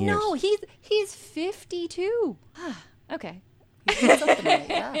 20 years. No, he's 52. Okay.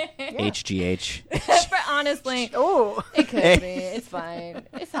 HGH. But honestly, it could be. It's fine.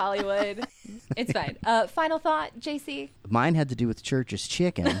 It's Hollywood. It's fine. Final thought, JC? Mine had to do with Church's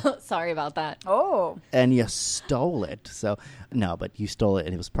Chicken. Sorry about that. Oh. And you stole it. So, no, but you stole it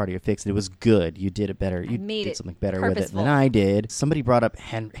and it was part of your fix and it was good. You did it better. You made did it something better with it purposeful. than I did. Somebody brought up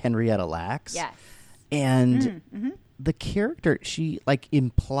Henrietta Lacks. Yes. And the character, she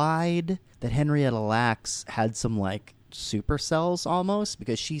implied that Henrietta Lacks had some super cells almost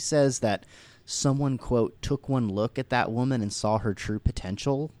because she says that someone, quote, took one look at that woman and saw her true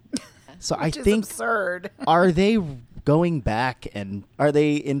potential. So Which I is think, absurd. are they going back and are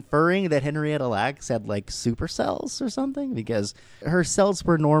they inferring that Henrietta Lacks had super cells or something? Because her cells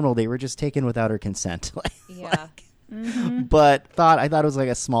were normal. They were just taken without her consent. Yeah. But I thought it was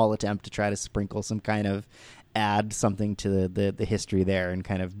a small attempt to try to sprinkle some kind of add something to the history there and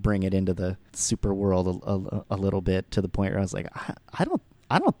kind of bring it into the super world a little bit to the point where I was like, I don't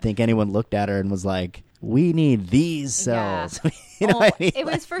think anyone looked at her and was like, we need these cells. Yeah. You know what I mean? It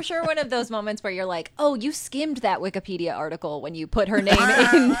was for sure one of those moments where you're like, oh, you skimmed that Wikipedia article when you put her name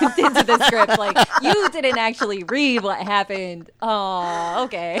into the script. You didn't actually read what happened. Oh,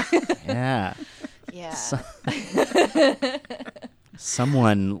 okay. Yeah. Yeah.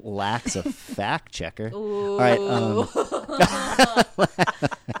 Someone lacks a fact checker. Ooh. All right.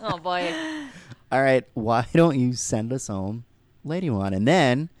 Oh, boy. All right. Why don't you send us home, Lady One, and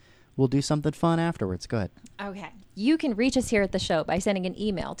then we'll do something fun afterwards. Go ahead. Okay. You can reach us here at the show by sending an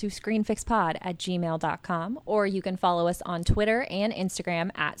email to screenfixpod@gmail.com, or you can follow us on Twitter and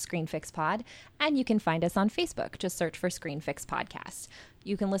Instagram @ScreenFixPod, and you can find us on Facebook. Just search for Screenfix Podcast.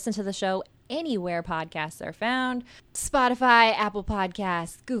 You can listen to the show anywhere podcasts are found. Spotify, Apple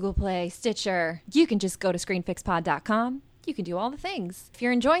Podcasts, Google Play, Stitcher. You can just go to screenfixpod.com. You can do all the things. If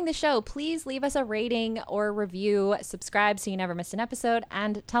you're enjoying the show, please leave us a rating or a review, subscribe so you never miss an episode,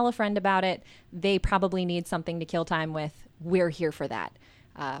 and tell a friend about it. They probably need something to kill time with. We're here for that.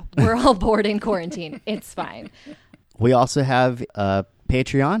 We're all bored in quarantine. It's fine. We also have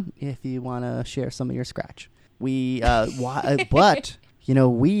Patreon if you want to share some of your scratch. But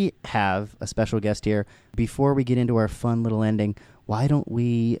we have a special guest here. Before we get into our fun little ending, why don't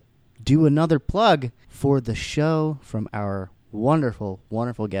we do another plug for the show from our wonderful,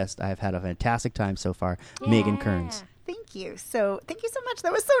 wonderful guest. I've had a fantastic time so far, Megan Kearns. Thank you. So thank you so much.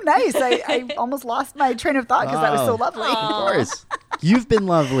 That was so nice. I almost lost my train of thought because that was so lovely. Of course. You've been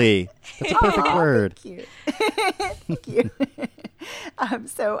lovely. That's a perfect word. Thank you. Thank you.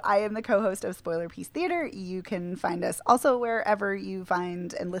 So I am the co-host of Spoiler Piece Theater. You can find us also wherever you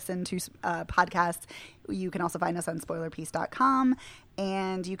find and listen to podcasts. You can also find us on spoilerpiece.com,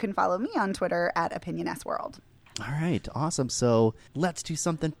 and you can follow me on Twitter @OpinionSWorld. All right, awesome. So let's do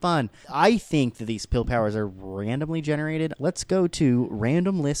something fun. I think that these pill powers are randomly generated. Let's go to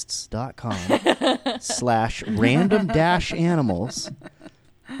randomlists.com/random-animals,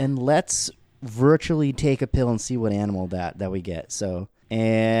 and let's virtually take a pill and see what animal that we get. So,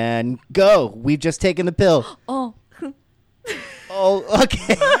 and go. We've just taken the pill. Oh. Oh,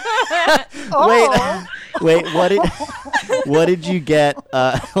 okay. Wait. What did you get?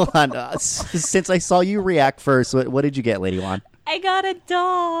 Hold on. Since I saw you react first, what did you get, Lady Juan? I got a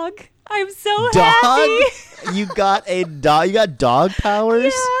dog. I'm so Dog? happy. You got a dog. You got dog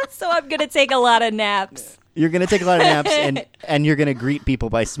powers. Yeah, so I'm gonna take a lot of naps. You're gonna take a lot of naps, and you're gonna greet people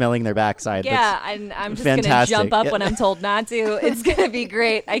by smelling their backside. Yeah, and I'm just fantastic. gonna jump up when I'm told not to. It's gonna be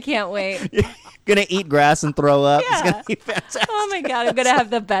great. I can't wait. You're gonna eat grass and throw up. Yeah. It's gonna be fantastic. Oh my god, I'm gonna have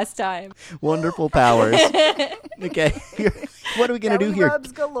the best time. Wonderful powers. Okay, what are we gonna do here?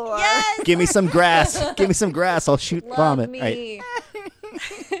 Rubs galore. Yes. Give me some grass. Give me some grass. I'll shoot Love vomit. me.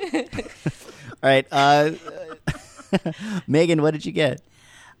 All right. Megan, what did you get?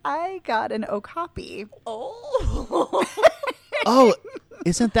 I got an okapi. Oh. Oh,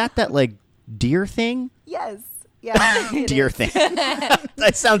 isn't that like deer thing? Yes. Yeah. Deer thing.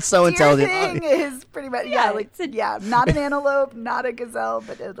 That sounds so intelligent. Deer thing is pretty much not an antelope, not a gazelle,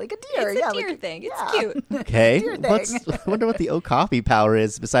 but like a deer. It's a deer thing. It's cute. Okay. Deer thing. I wonder what the okapi power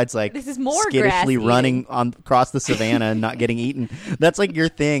is besides like This is more skittishly grass running across the savannah and not getting eaten. That's like your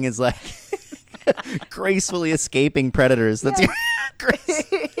thing is like gracefully escaping predators. That's your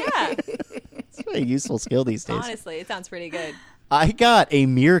grace. Yeah. It's a really useful skill these days. Honestly, it sounds pretty good. I got a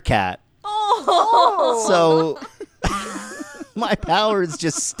meerkat. Oh. So my power is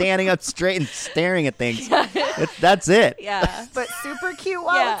just standing up straight and staring at things. That's it. Yeah. But super cute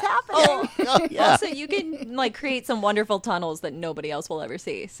while it's happening. Oh, yeah. Also, you can like create some wonderful tunnels that nobody else will ever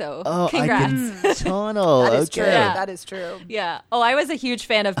see. So, Oh, congrats. I can tunnel. That is Okay. true. Yeah. That is true. Yeah. Oh, I was a huge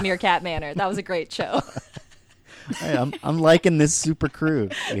fan of Meerkat Manor. That was a great show. Hey, I'm liking this super crew.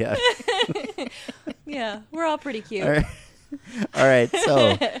 Yeah. Yeah, we're all pretty cute. All right.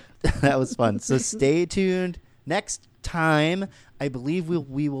 So that was fun. So stay tuned. Next time, I believe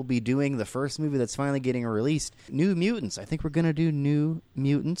we will be doing the first movie that's finally getting released, New Mutants. I think we're going to do New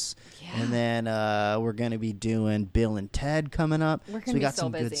Mutants. Yeah. And then we're going to be doing Bill and Ted coming up. We're So we gonna got be so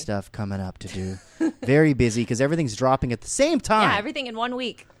some busy. good stuff coming up to do. Very busy because everything's dropping at the same time. Yeah, everything in 1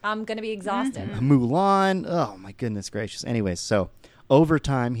 week. I'm going to be exhausted. Mulan. Oh, my goodness gracious. Anyways, so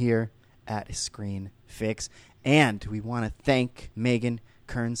overtime here at Screen Fix. And we want to thank Megan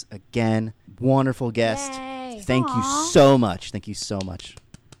Kearns again. Wonderful guest. Yay. Thank you so much. Thank you so much.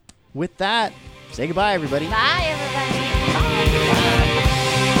 With that, say goodbye, everybody. Bye, everybody.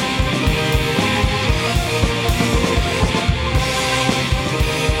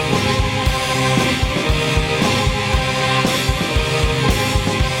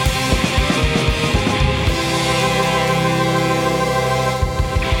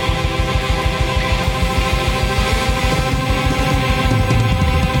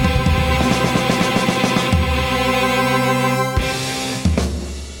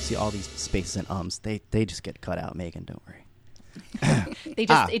 See all these spaces and ums. They just get cut out, Megan. Don't worry.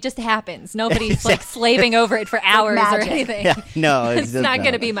 It just happens. Nobody's like slaving over it for hours or magic. anything. Yeah, no, It's not no.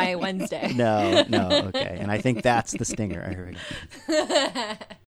 going to be my Wednesday. No, okay. And I think that's the stinger. Here we go.